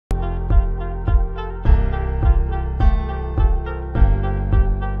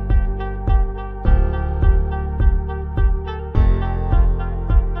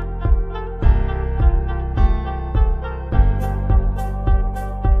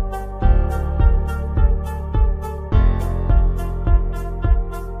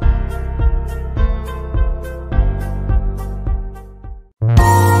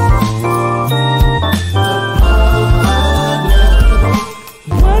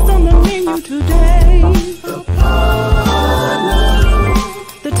today.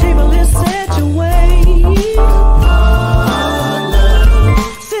 The table is set your way.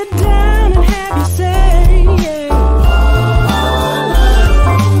 Sit down and have your say.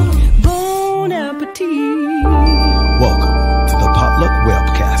 Bon appetit. Welcome to the Potluck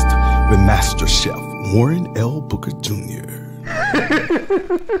Webcast with Master Chef Warren L. Booker Jr.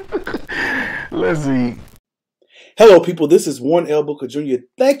 Let's see. Hello, people. This is Warren L. Booker Jr.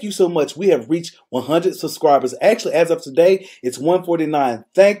 Thank you so much. We have reached 100 subscribers. Actually, as of today, it's 149.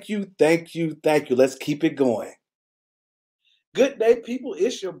 Thank you, thank you, thank you. Let's keep it going. Good day, people.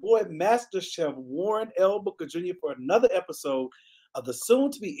 It's your boy, Master Chef Warren L. Booker Jr. for another episode of the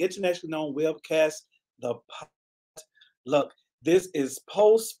soon-to-be internationally known webcast, The Potluck. This is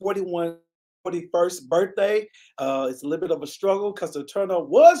post 41st birthday. It's a little bit of a struggle because the turnout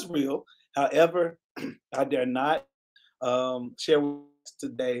was real. However, I dare not share with us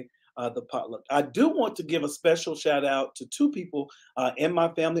today the potluck. I do want to give a special shout out to two people in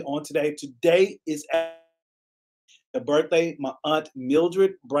my family on today. Today is the birthday, my aunt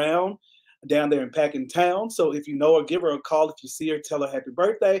Mildred Brown down there in Packentown. So if you know her, give her a call. If you see her, tell her happy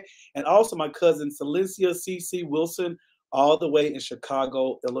birthday. And also my cousin Celicia C.C. Wilson, all the way in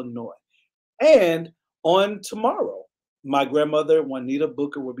Chicago, Illinois. And on tomorrow, my grandmother, Juanita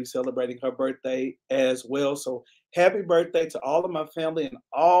Booker, will be celebrating her birthday as well. So happy birthday to all of my family and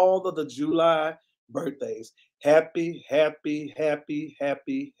all of the July birthdays. Happy, happy, happy,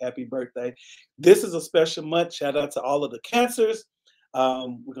 happy, happy birthday. This is a special month. Shout out to all of the cancers.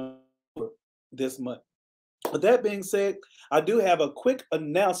 We're going to this month. With that being said, I do have a quick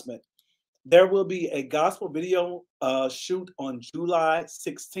announcement. There will be a gospel video shoot on July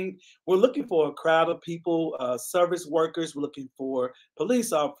 16th. We're looking for a crowd of people, service workers. We're looking for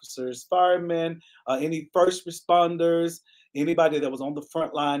police officers, firemen, any first responders, anybody that was on the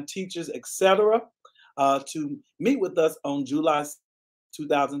front line, teachers, etc., to meet with us on July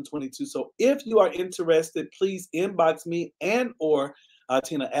 2022. So if you are interested, please inbox me and or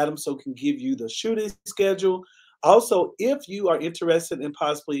Tina Adams so can give you the shooting schedule. Also, if you are interested in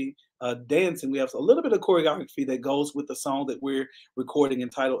possibly dancing, we have a little bit of choreography that goes with the song that we're recording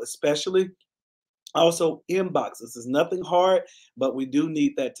entitled Especially. Also, inbox. This is nothing hard, but we do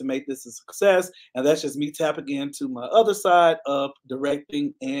need that to make this a success. And that's just me tapping into my other side of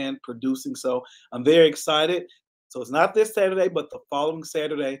directing and producing. So I'm very excited. So it's not this Saturday, but the following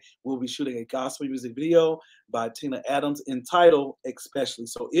Saturday, we'll be shooting a gospel music video by Tina Adams entitled Especially.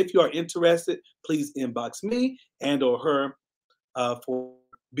 So if you are interested, please inbox me and or her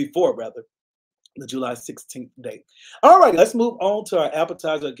before the July 16th date. All right, let's move on to our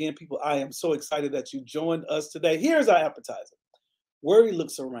appetizer. Again, people, I am so excited that you joined us today. Here's our appetizer. Worry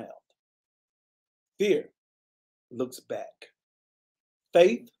looks around. Fear looks back.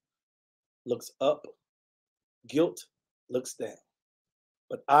 Faith looks up. Guilt looks down,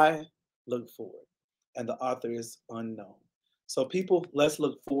 but I look forward, and the author is unknown. So people, let's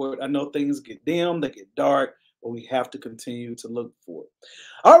look forward. I know things get dim, they get dark, but we have to continue to look forward.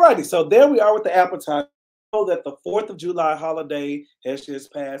 All righty, so there we are with the appetizer. I know that the 4th of July holiday has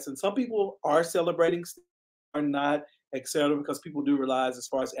just passed, and some people are celebrating, are not, etc., because people do realize, as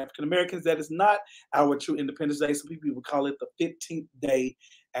far as African Americans, that is not our true Independence Day. Some people call it the 15th day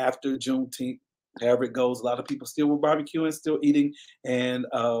after Juneteenth. However it goes, a lot of people still were barbecuing, still eating, and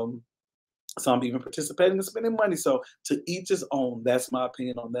some even participating and spending money. So to each his own. That's my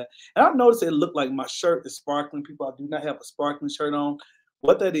opinion on that. And I've noticed it looked like my shirt is sparkling. People, I do not have a sparkling shirt on.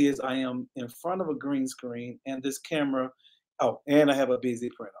 What that is, I am in front of a green screen and this camera. Oh, and I have a busy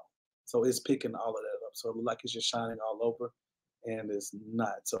print on. So it's picking all of that up. So it looks like it's just shining all over. And it's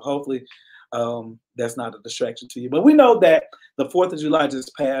not. So hopefully that's not a distraction to you. But we know that the 4th of July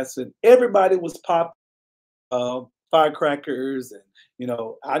just passed and everybody was popping firecrackers. And, you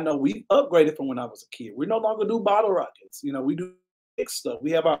know, I know we upgraded from when I was a kid. We no longer do bottle rockets. You know, we do big stuff.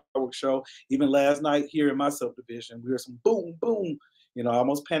 We have our fireworks show. Even last night here in my subdivision, we heard some boom, boom. You know, I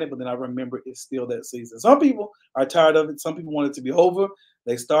almost panicked, but then I remember it's still that season. Some people are tired of it. Some people want it to be over.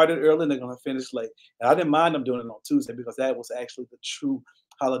 They started early and they're going to finish late. And I didn't mind them doing it on Tuesday because that was actually the true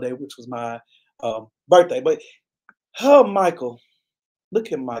holiday, which was my birthday. But, oh, Michael.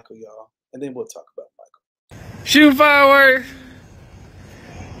 Look at Michael, y'all. And then we'll talk about Michael. Shooting fireworks.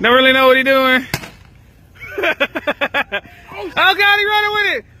 Don't really know what he's doing. Oh, God, he's running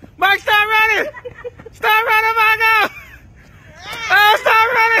with it. Mike, stop running. Stop running, Michael. Oh, stop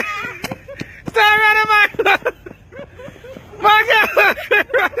running. Stop running, Michael. Michael, quit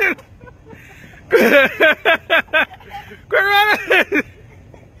running. Quit running.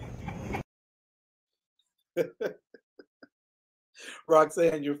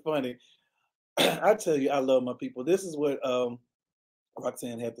 Roxanne, you're funny. I tell you, I love my people. This is what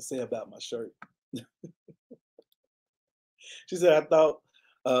Roxanne had to say about my shirt. She said, I thought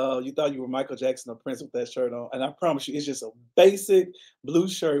you thought you were Michael Jackson or Prince with that shirt on. And I promise you, it's just a basic blue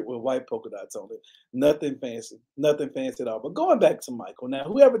shirt with white polka dots on it. Nothing fancy. Nothing fancy at all. But going back to Michael. Now,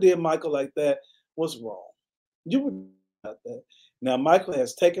 whoever did Michael like that was wrong. You were about that. Now, Michael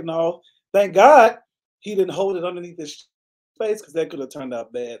has taken off. Thank God he didn't hold it underneath his face because that could have turned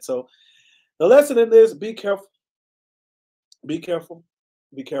out bad. So the lesson in this, be careful. Be careful.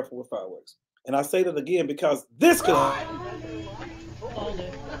 Be careful with fireworks. And I say that again because this could happen. Oh,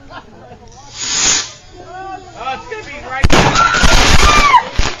 it's going to be right there.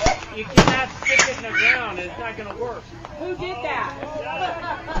 You cannot stick it in the ground. It's not going to work. Who did that?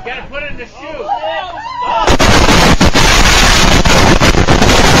 You got to put it in the shoe.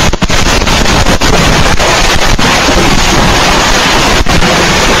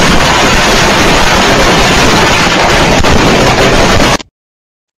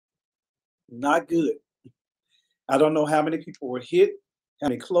 Not good. I don't know how many people were hit, how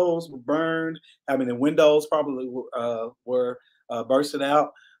many clothes were burned, how many windows probably were bursted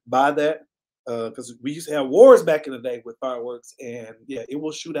out by that. Because we used to have wars back in the day with fireworks, and yeah, it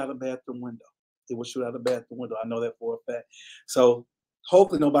will shoot out a bathroom window. It will shoot out a bathroom window. I know that for a fact. So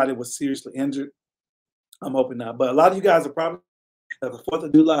hopefully nobody was seriously injured. I'm hoping not. But a lot of you guys are probably that the 4th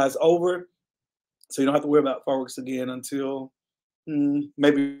of July is over, so you don't have to worry about fireworks again until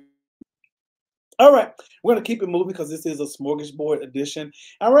maybe. All right, we're going to keep it moving because this is a smorgasbord edition.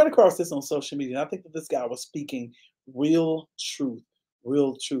 I ran across this on social media, and I think that this guy was speaking real truth,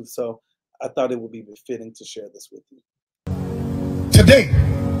 real truth. So I thought it would be befitting to share this with you. Today,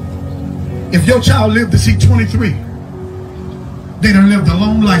 if your child lived to see 23, they done lived a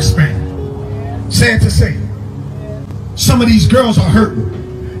long lifespan. Sad to say, some of these girls are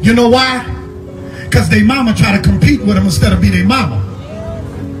hurting. You know why? Because their mama try to compete with them instead of be their mama.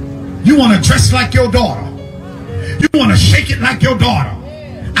 You want to dress like your daughter. You want to shake it like your daughter.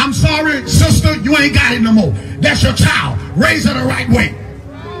 I'm sorry, sister, you ain't got it no more. That's your child. Raise her the right way.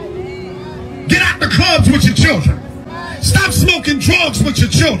 Get out the clubs with your children. Stop smoking drugs with your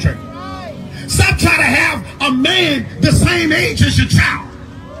children. Stop trying to have a man the same age as your child.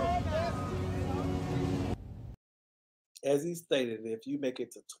 As he stated, if you make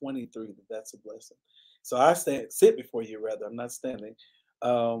it to 23, that's a blessing. So I sit before you, rather. I'm not standing.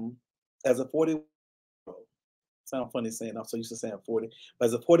 As a 40-year-old, sound funny saying I'm so used to saying 40, but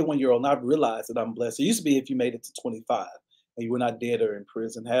as a 41-year-old, I've realized that I'm blessed. It used to be if you made it to 25 and you were not dead or in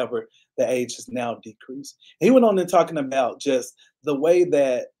prison. However, the age has now decreased. And he went on and talking about just the way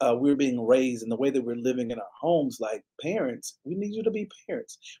that we're being raised and the way that we're living in our homes. Like parents, we need you to be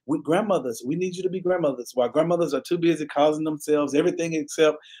parents. Grandmothers, we need you to be grandmothers. While grandmothers are too busy causing themselves everything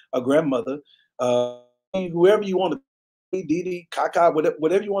except a grandmother, whoever you want to be, Didi, Kaka,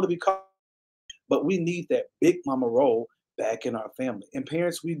 whatever you want to be called. But we need that big mama role back in our family. And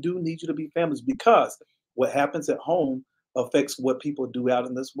parents, we do need you to be families because what happens at home affects what people do out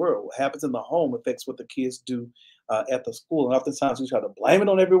in this world. What happens in the home affects what the kids do at the school. And oftentimes we try to blame it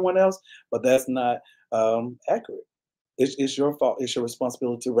on everyone else, but that's not accurate. It's your fault. It's your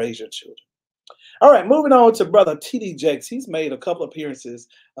responsibility to raise your children. All right, moving on to brother TD Jakes. He's made a couple appearances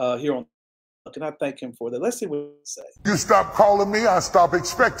here on. Can I thank him for that? Let's see what he say. You stop calling me, I stop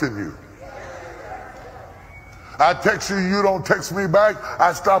expecting you. I text you, you don't text me back,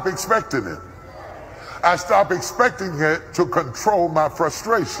 I stop expecting it. I stop expecting it to control my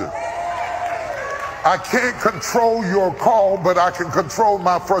frustration. I can't control your call, but I can control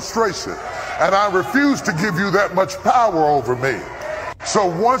my frustration. And I refuse to give you that much power over me. So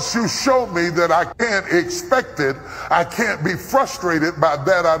once you show me that I can't expect it, I can't be frustrated by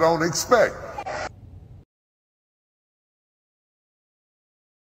that I don't expect.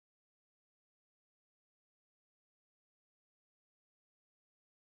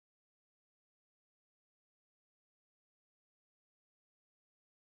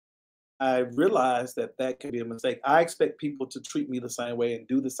 I realize that that can be a mistake. I expect people to treat me the same way and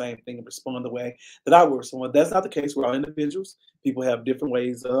do the same thing and respond the way that I would respond. That's not the case. We're all individuals. People have different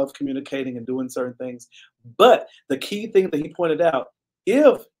ways of communicating and doing certain things. But the key thing that he pointed out,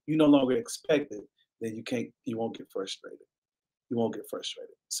 if you no longer expect it, then you won't get frustrated. You won't get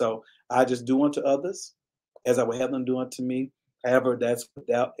frustrated. So I just do unto others as I would have them do unto me. However, that's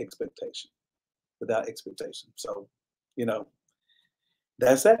without expectation. Without expectation. So,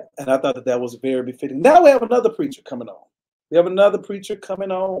 that's that. And I thought that that was very befitting. Now we have another preacher coming on. We have another preacher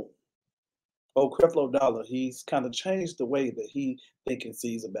coming on. Creflo Dollar. He's kind of changed the way that he thinks and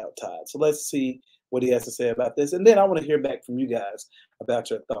sees about tithe. So let's see what he has to say about this. And then I want to hear back from you guys about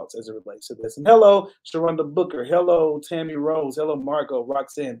your thoughts as it relates to this. And hello, Sharonda Booker. Hello, Tammy Rose. Hello, Margot,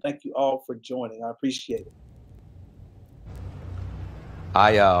 Roxanne. Thank you all for joining. I appreciate it.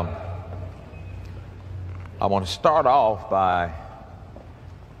 I want to start off by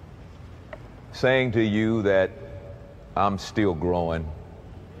saying to you that I'm still growing,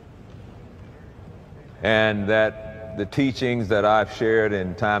 and that the teachings that I've shared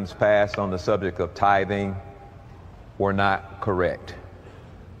in times past on the subject of tithing were not correct.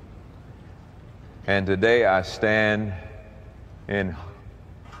 And today I stand in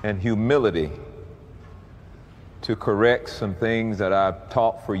humility to correct some things that I've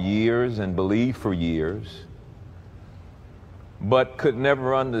taught for years and believed for years, but could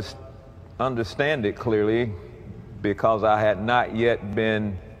never understand it clearly because I had not yet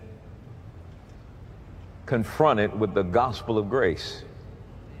been confronted with the gospel of grace,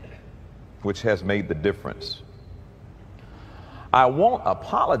 which has made the difference. I won't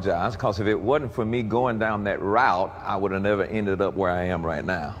apologize, because if it wasn't for me going down that route, I would have never ended up where I am right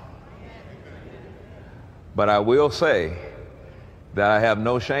now. But I will say that I have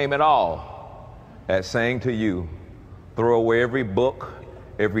no shame at all at saying to you, throw away every book,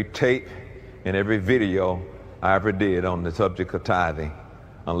 every tape, and every video I ever did on the subject of tithing,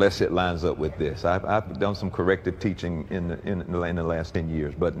 unless it lines up with this. I've done some corrective teaching in the last 10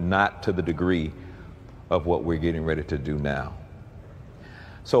 years, but not to the degree of what we're getting ready to do now.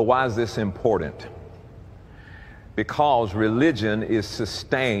 So why is this important? Because religion is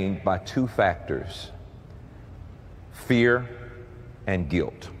sustained by two factors: fear and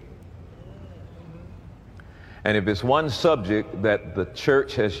guilt. And if it's one subject that the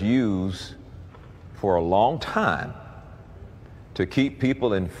church has used for a long time to keep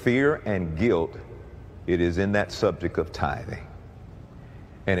people in fear and guilt, it is in that subject of tithing.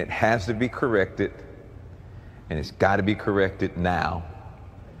 And it has to be corrected, and it's got to be corrected now.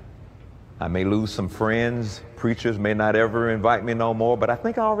 I may lose some friends, preachers may not ever invite me no more, but I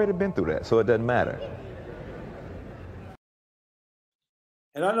think I've already been through that, so it doesn't matter.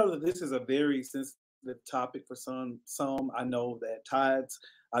 And I know that this is a very sensitive topic for some. I know that tithes,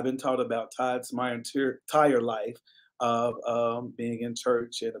 I've been taught about tithes my entire life of being in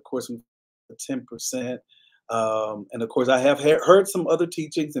church, and of course, 10%. And of course, I have heard some other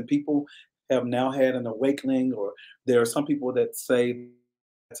teachings, and people have now had an awakening, or there are some people that say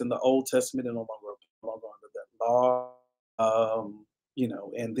it's in the Old Testament and no longer under that law. You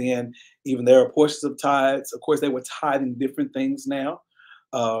know, and then even there are portions of tithes. Of course, they were tithing different things now.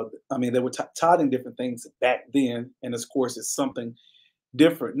 I mean, they were tithing different things back then, and of course, it's something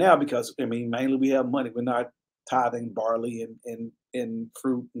different now because, I mean, mainly we have money. We're not tithing barley and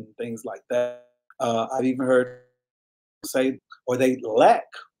fruit and things like that. I've even heard say, or they lack,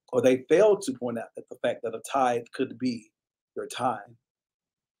 or they fail to point out that the fact that a tithe could be your time,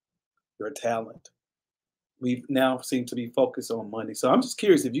 your talent. We now seem to be focused on money. So I'm just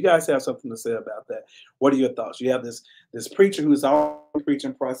curious if you guys have something to say about that. What are your thoughts? You have this preacher who's always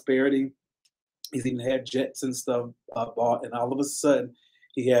preaching prosperity. He's even had jets and stuff bought, and all of a sudden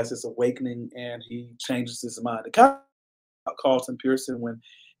he has this awakening and he changes his mind. It kind of Carlton Pearson when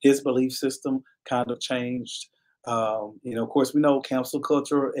his belief system kind of changed. You know, of course, we know cancel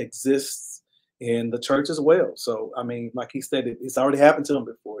culture exists in the church as well. So, I mean, like he said, it's already happened to him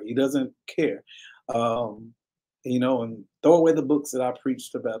before. He doesn't care. You know, and throw away the books that I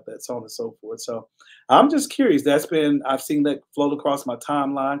preached about that, so on and so forth. So I'm just curious. I've seen that float across my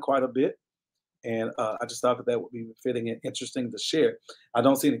timeline quite a bit. And I just thought that would be fitting and interesting to share. I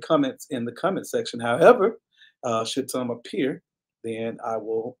don't see any comments in the comment section. However, should some appear, then I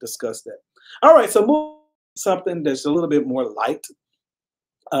will discuss that. All right, so move something that's a little bit more light.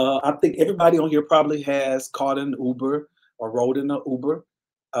 I think everybody on here probably has caught an Uber or rode in an Uber.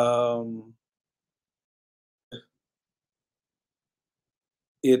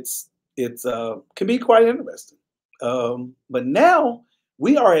 It's can be quite interesting. But now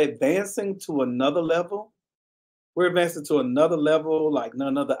we are advancing to another level. We're advancing to another level like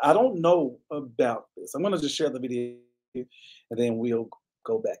none other. I don't know about this. I'm going to just share the video and then we'll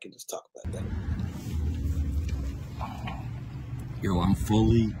go back and just talk about that. Yo, I'm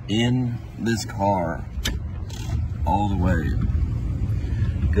fully in this car all the way.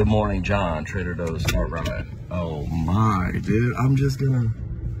 Good morning, John. Trader Joe's start ride. Oh my, dude. I'm just gonna.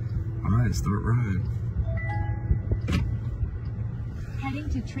 All right, start ride.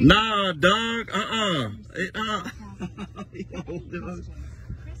 Nah, dog.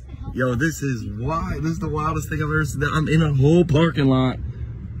 Yo, this is wild. This is the wildest thing I've ever seen. I'm in a whole parking lot.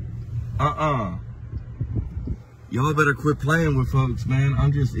 Y'all better quit playing with folks, man.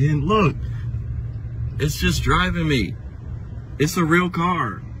 I'm just in. Look. It's just driving me. It's a real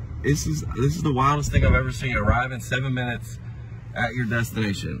car. This is the wildest thing I've ever seen. Arrive in 7 minutes at your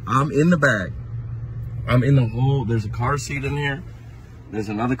destination. I'm in the back. I'm in the whole, there's a car seat in here. There's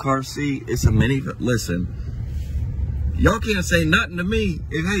another car seat. It's a mini. Listen, y'all can't say nothing to me.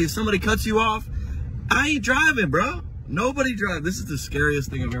 If somebody cuts you off, I ain't driving, bro. Nobody drive. This is the scariest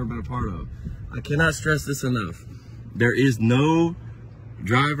thing I've ever been a part of. I cannot stress this enough. There is no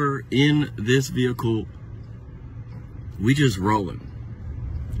driver in this vehicle. We just rolling.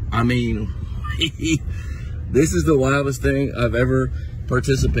 I mean, this is the wildest thing I've ever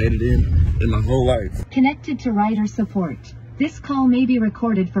participated in my whole life. Connected to rider support. This call may be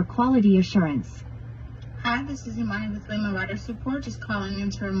recorded for quality assurance. Hi, this is Imani with Limo Rider Support. Just calling in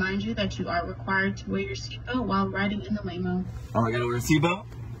to remind you that you are required to wear your seatbelt while riding in the limo. Oh, I gotta wear a seatbelt?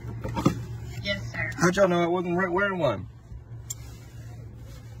 Yes, sir. How'd y'all know I wasn't wearing one?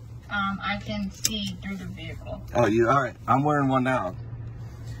 I can see through the vehicle. Oh, you? All right. I'm wearing one now.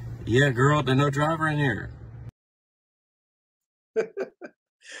 Yeah, girl, there's no driver in here.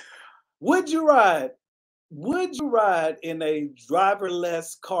 Would you ride in a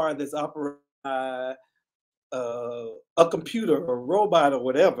driverless car that's operated by a computer or a robot or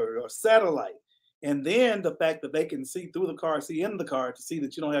whatever, or satellite? And then the fact that they can see through the car, see in the car to see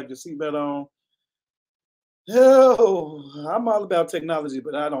that you don't have your seatbelt on. Oh, I'm all about technology,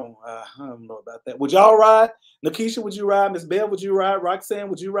 but I don't know about that. Would y'all ride? Nakisha, would you ride? Miss Bell, would you ride? Roxanne,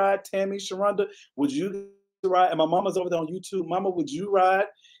 would you ride? Tammy, Sharonda, would you ride? And my mama's over there on YouTube. Mama, would you ride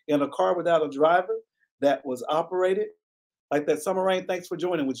in a car without a driver that was operated? Like that Summer Rain, thanks for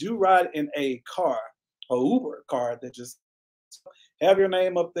joining. Would you ride in a car, a Uber car that just have your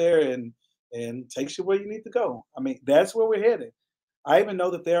name up there and takes you where you need to go? I mean, that's where we're headed. I even know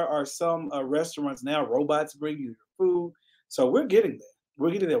that there are some restaurants now, robots bring you your food. So we're getting there.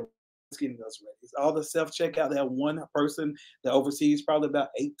 We're getting there. It's getting us ready. It's all the self-checkout. They have one person that oversees probably about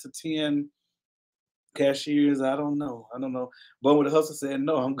 8 to 10 cashiers. I don't know. But with the hustle said,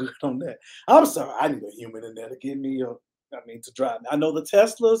 no, I'm good on that. I'm sorry. I need a human in there to give me to drive me. I know the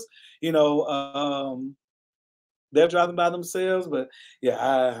Teslas, they're driving by themselves, but yeah,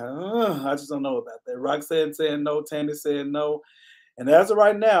 I just don't know about that. Roxanne saying no, Tammy saying no. And as of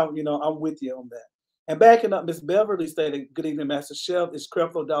right now, I'm with you on that. And backing up, Miss Beverly stated, good evening, Master Chef. Is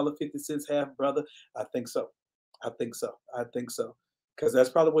Creflo $1.50 half, brother? I think so. Because that's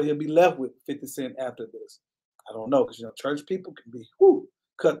probably what he'll be left with, 50 cents after this. I don't know, because, church people can be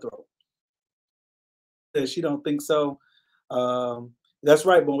cutthroat. She don't think so. That's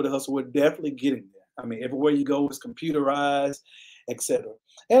right, Boom with the Hustle. We're definitely getting there. I mean, everywhere you go is computerized, etc.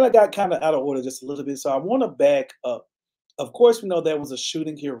 And I got kind of out of order just a little bit, so I want to back up. Of course, we know there was a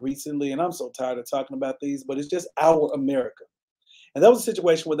shooting here recently, and I'm so tired of talking about these, but it's just our America. And that was a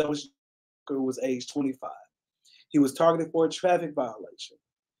situation where was age 25. He was targeted for a traffic violation.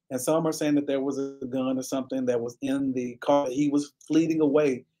 And some are saying that there was a gun or something that was in the car. He was fleeing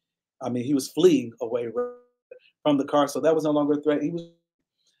away. He was fleeing away from the car, so that was no longer a threat. He was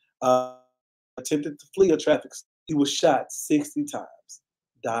attempted to flee a traffic stop. He was shot 60 times,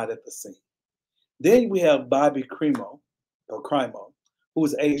 died at the scene. Then we have Bobby Crimo, who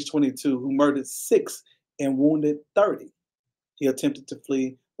was age 22, who murdered 6 and wounded 30. He attempted to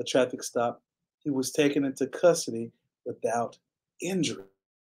flee the traffic stop. He was taken into custody without injury.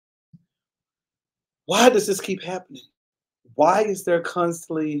 Why does this keep happening? Why is there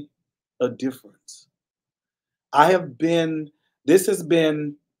constantly a difference? This has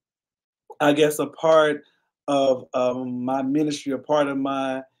been, I guess, a part of my ministry, a part of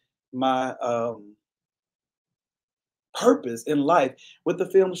my purpose in life with the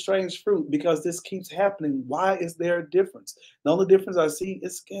film Strange Fruit, because this keeps happening. Why is there a difference? The only difference I see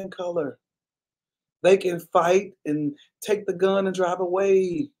is skin color. They can fight and take the gun and drive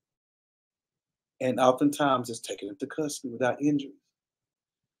away. And oftentimes it's taken into custody without injury.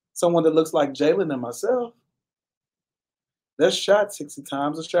 Someone that looks like Jalen and myself, they're shot 60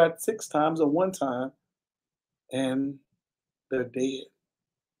 times, or shot 6 times or 1 time, and they're dead.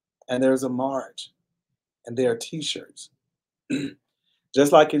 And there's a march, and there are t-shirts.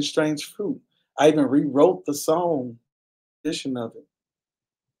 Just like in Strange Fruit. I even rewrote the song edition of it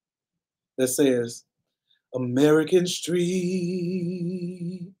that says, American streets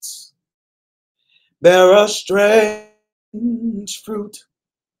bear a strange fruit,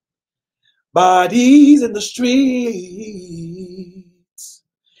 bodies in the streets,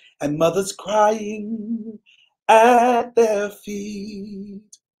 and mothers crying at their feet.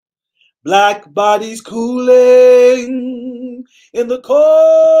 Black bodies cooling in the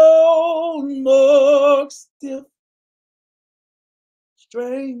cold morgue stiff.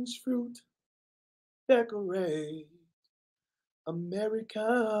 Strange fruit decorate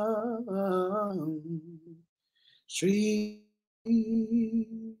American streets.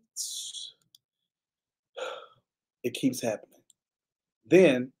 It keeps happening.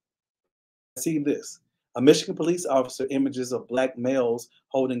 Then, see this. A Michigan police officer images of black males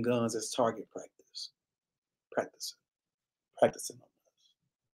holding guns as target practice. Practicing on us.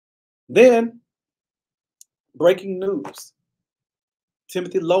 Then, breaking news.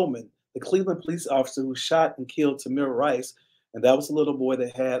 Timothy Loman, the Cleveland police officer who shot and killed Tamir Rice, and that was a little boy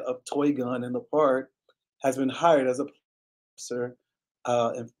that had a toy gun in the park, has been hired as a officer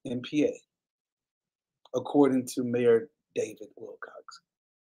in PA, according to Mayor David Wilcox.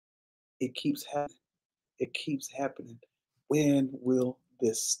 It keeps happening. It keeps happening. When will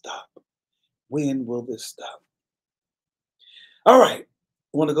this stop? When will this stop? All right.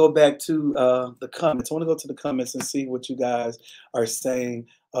 I want to go back to the comments. I want to go to the comments and see what you guys are saying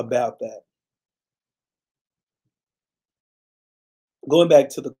about that. Going back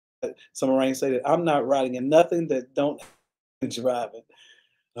to the Summer Rain said, I'm not riding in nothing that don't driving.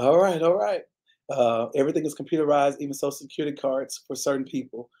 All right, all right. Everything is computerized, even Social Security cards for certain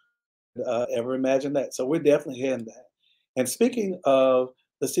people. Ever imagine that? So we're definitely hearing that. And speaking of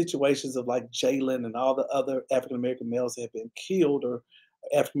the situations of like Jalen and all the other African American males that have been killed, or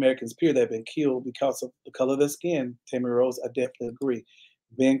African Americans period that have been killed because of the color of their skin, Tammy Rose, I definitely agree.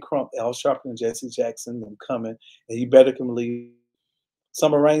 Ben Crump, Al Sharpton, and Jesse Jackson, them coming, and you better can believe.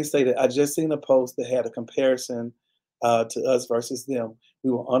 Summer Rain stated, I just seen a post that had a comparison to us versus them.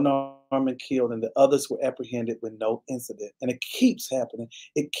 We were unarmed and killed, and the others were apprehended with no incident. And it keeps happening.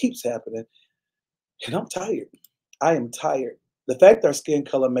 It keeps happening. And I'm tired. I am tired. The fact our skin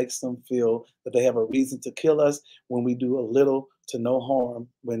color makes them feel that they have a reason to kill us when we do a little to no harm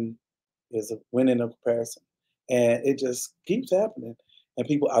when there's a win in a comparison. And it just keeps happening. And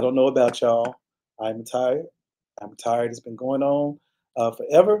people, I don't know about y'all. I'm tired. I'm tired. It's been going on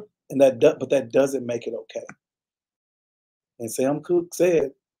forever. And but that doesn't make it okay. And Sam Cooke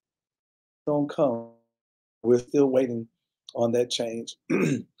said, don't come. We're still waiting on that change.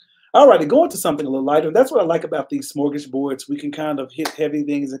 All righty, going to something a little lighter. That's what I like about these smorgasbords. We can kind of hit heavy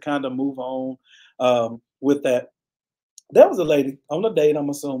things and kind of move on with that. That was a lady on a date, I'm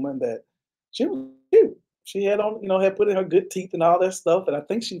assuming, that she was cute. She had on, had put in her good teeth and all that stuff. And I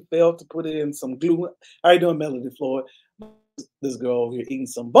think she failed to put in some glue. How you doing, Melody Floyd? This girl over here eating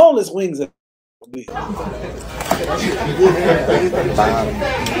some boneless wings.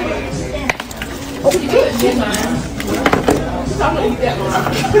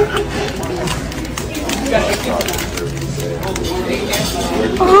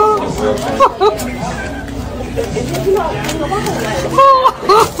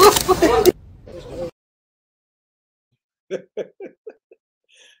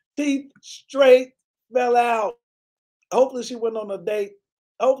 Teeth straight fell out. Hopefully she went on a date.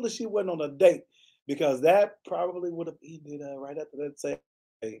 Hopefully she went on a date, because that probably would have ended right after that. Say,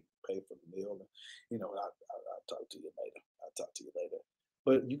 hey, pay for the meal. I'll talk to you later. I'll talk to you later.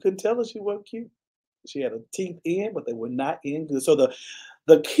 But you couldn't tell her she wasn't cute. She had her teeth in, but they were not in good. So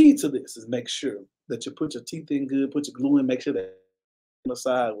the key to this is make sure that you put your teeth in good, put your glue in, make sure that on the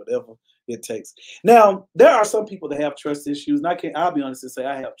side, whatever it takes. Now, there are some people that have trust issues, and I'll be honest and say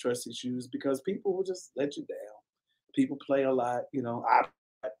I have trust issues because people will just let you down. People play a lot,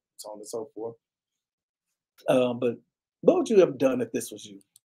 so on and so forth. But what would you have done if this was you?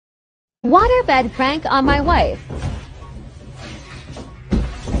 Waterbed prank on my wife.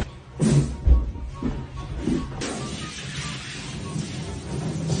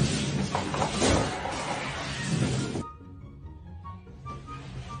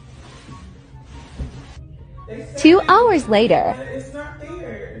 They 2 hours later. It's not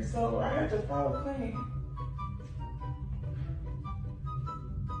there, so I have to follow the plan.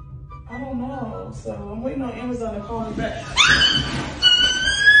 I don't know, so I'm waiting on Amazon to call me back.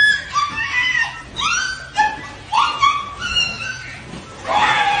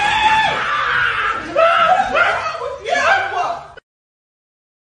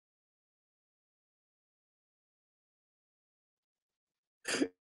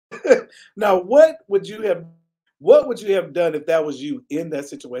 Now, what would you have done if that was you in that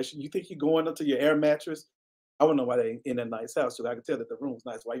situation? You think you're going up to your air mattress? I don't know why they in a nice house, so I can tell that the room's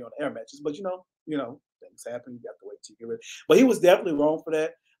nice while you're on the air mattress. But things happen. You have to wait till you get ready. But he was definitely wrong for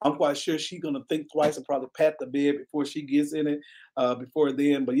that. I'm quite sure she's gonna think twice and probably pat the bed before she gets in it. Before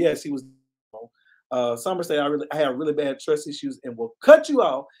then, but yes, he was wrong. Summer said I have really bad trust issues and will cut you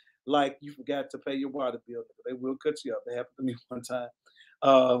off like you forgot to pay your water bill. They will cut you off. That happened to me one time.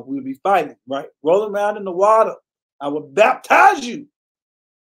 We'll be fighting, right? Rolling around in the water. I will baptize you.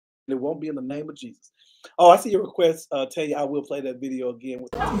 It won't be in the name of Jesus. Oh, I see your request. Tell you I will play that video again.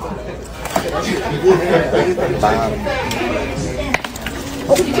 With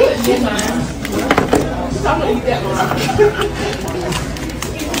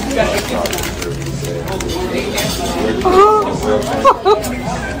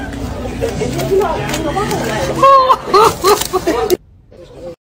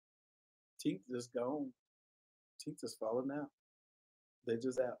teeth just gone. Teeth just falling out. They're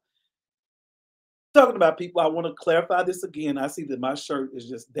just out. Talking about people, I want to clarify this again. I see that my shirt is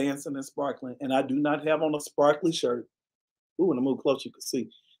just dancing and sparkling, and I do not have on a sparkly shirt. Ooh, when I move close, you can see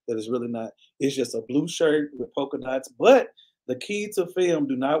that it's really not. It's just a blue shirt with polka dots. But the key to film: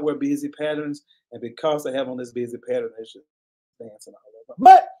 do not wear busy patterns, and because I have on this busy pattern, it's just dancing all over.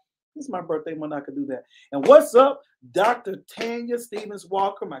 But it's my birthday month, I could do that. And what's up, Dr. Tanya Stevens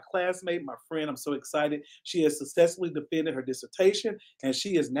Walker, my classmate, my friend? I'm so excited. She has successfully defended her dissertation, and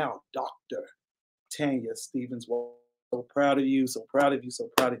she is now Dr. Tanya Stevens Walker. So proud of you, so proud of you, so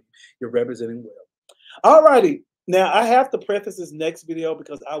proud of you. You're representing well. All righty. Now, I have to preface this next video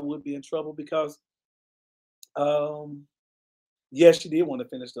because I would be in trouble because, yes, she did want to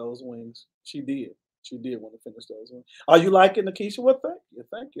finish those wings. She did. She did want to finish those wings. Are you liking Nakisha? Well, thank you,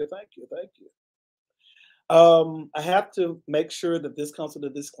 thank you, thank you, thank you. I have to make sure that this comes with a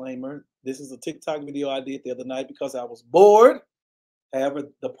disclaimer. This is a TikTok video I did the other night because I was bored. However,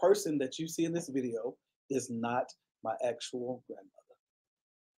 the person that you see in this video is not my actual grandmother.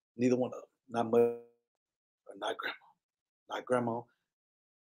 Neither one of them. Not mother, or not grandma. Not grandma.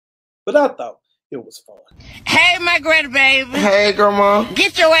 But I thought it was fun. Hey, my grandbaby. Hey, grandma.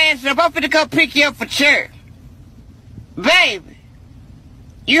 Get your ass up. I'm finna come pick you up for church. Baby.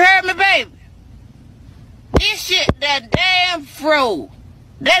 You heard me, baby? This shit that damn froze.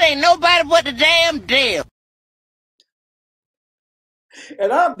 That ain't nobody but the damn devil.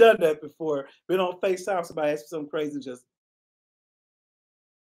 And I've done that before. Been on FaceTime, somebody asked me something crazy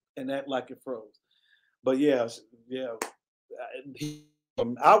and act like it froze. But yeah,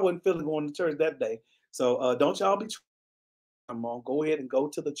 I wasn't feeling going to church that day. So don't y'all be come on, go ahead and go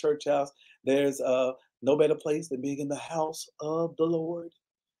to the church house. There's no better place than being in the house of the Lord.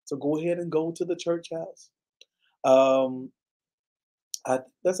 So go ahead and go to the church house.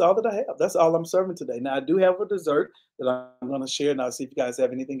 That's all that I have. That's all I'm serving today. Now, I do have a dessert that I'm going to share, and I'll see if you guys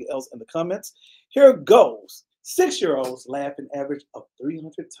have anything else in the comments. Here goes. 6-year-olds laugh an average of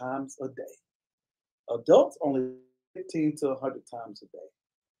 300 times a day. Adults only 15 to 100 times a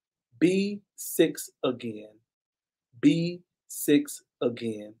day. B6 again. B6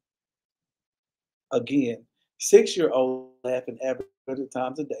 again. Again, 6-year-olds laugh an average of 100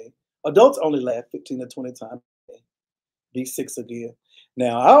 times a day. Adults only laugh 15 to 20 times a day. B6 again.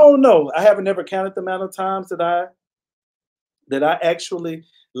 Now, I don't know. I haven't ever counted the amount of times that I actually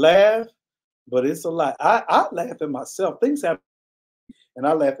laugh, but it's a lot. I laugh at myself. Things happen, and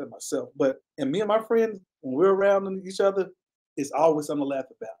I laugh at myself. And me and my friends, when we're around each other, it's always something to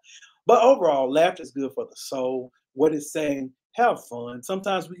laugh about. But overall, laughter is good for the soul. What it's saying, have fun.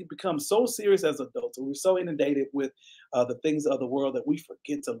 Sometimes we can become so serious as adults, and we're so inundated with the things of the world that we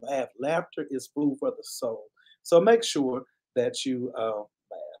forget to laugh. Laughter is food for the soul. So make sure that you laugh.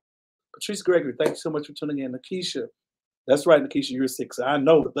 Patrice Gregory, thank you so much for tuning in. Nakisha, that's right, Nakisha, you're 6. I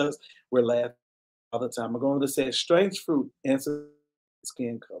know with us, we're laughing all the time. I'm going to say strange fruit answer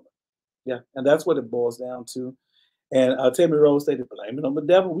skin color. Yeah, and that's what it boils down to. And Tammy Rose stated, blame it on the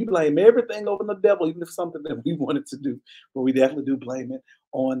devil. We blame everything on the devil, even if it's something that we wanted to do. But we definitely do blame it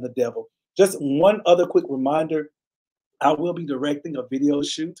on the devil. Just one other quick reminder. I will be directing a video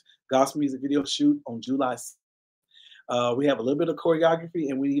shoot, gospel music video shoot on July 6th. We have a little bit of choreography,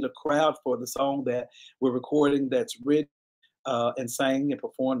 and we need a crowd for the song that we're recording that's written and sang and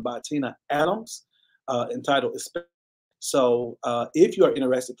performed by Tina Adams, entitled Especially. So if you are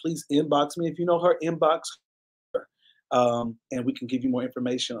interested, please inbox me. If you know her, inbox her, and we can give you more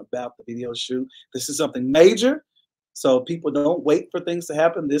information about the video shoot. This is something major, so people don't wait for things to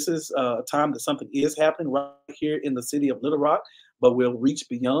happen. This is a time that something is happening right here in the city of Little Rock, but we'll reach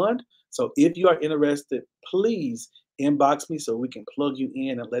beyond. So if you are interested, please inbox me so we can plug you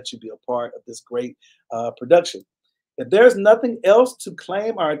in and let you be a part of this great production. If there's nothing else to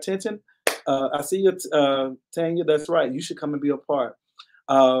claim our attention, I see you, Tanya, that's right. You should come and be a part.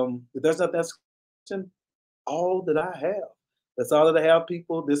 If there's nothing else, all that I have. That's all that I have,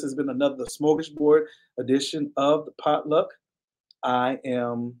 people. This has been another Smorgasbord edition of the Potluck. I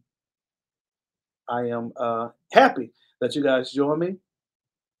am happy that you guys join me.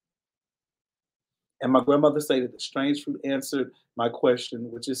 And my grandmother stated the strange fruit answered my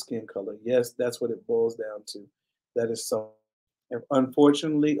question, which is skin color. Yes, that's what it boils down to. That is so. And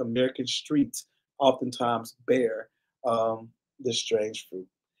unfortunately, American streets oftentimes bear this strange fruit.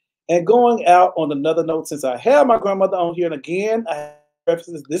 And going out on another note, since I have my grandmother on here, and again, I have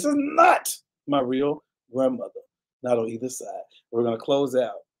references, this is not my real grandmother, not on either side. We're going to close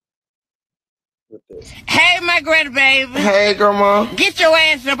out with this. Hey, my grandbaby. Hey, grandma. Get your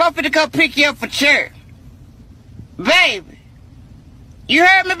ass up. I'm finna come pick you up for church. Baby. You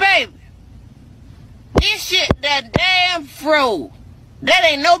heard me, baby? This shit that damn froze. That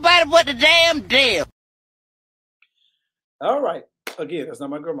ain't nobody but the damn devil. All right. Again, that's not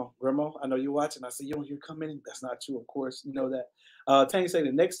my grandma. Grandma, I know you're watching. I see you on here coming. That's not you, of course. You know that. Tanya say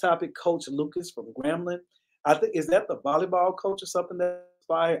the next topic, Coach Lucas from Grambling. I think, is that the volleyball coach or something that's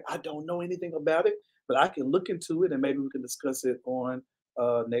inspired? I don't know anything about it, but I can look into it and maybe we can discuss it on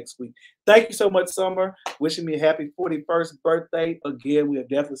next week. Thank you so much, Summer. Wishing me a happy 41st birthday. Again, we have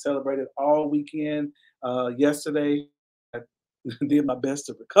definitely celebrated all weekend. Yesterday, I did my best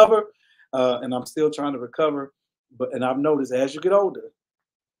to recover, and I'm still trying to recover. And I've noticed as you get older,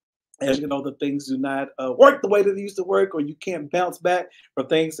 things do not work the way that they used to work, or you can't bounce back from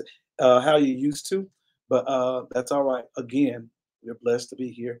things how you used to. But that's all right. Again, we're blessed to be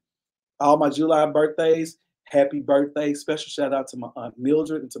here. All my July birthdays, happy birthday. Special shout out to my Aunt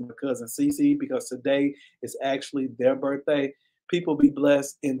Mildred and to my cousin Cece, because today is actually their birthday. People be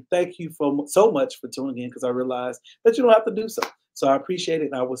blessed. And thank you so much for tuning in, because I realize that you don't have to do so. So I appreciate it.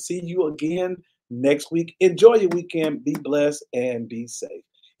 And I will see you again next week. Enjoy your weekend. Be blessed and be safe.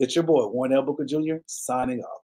 It's your boy, Warren L. Booker Jr., signing off.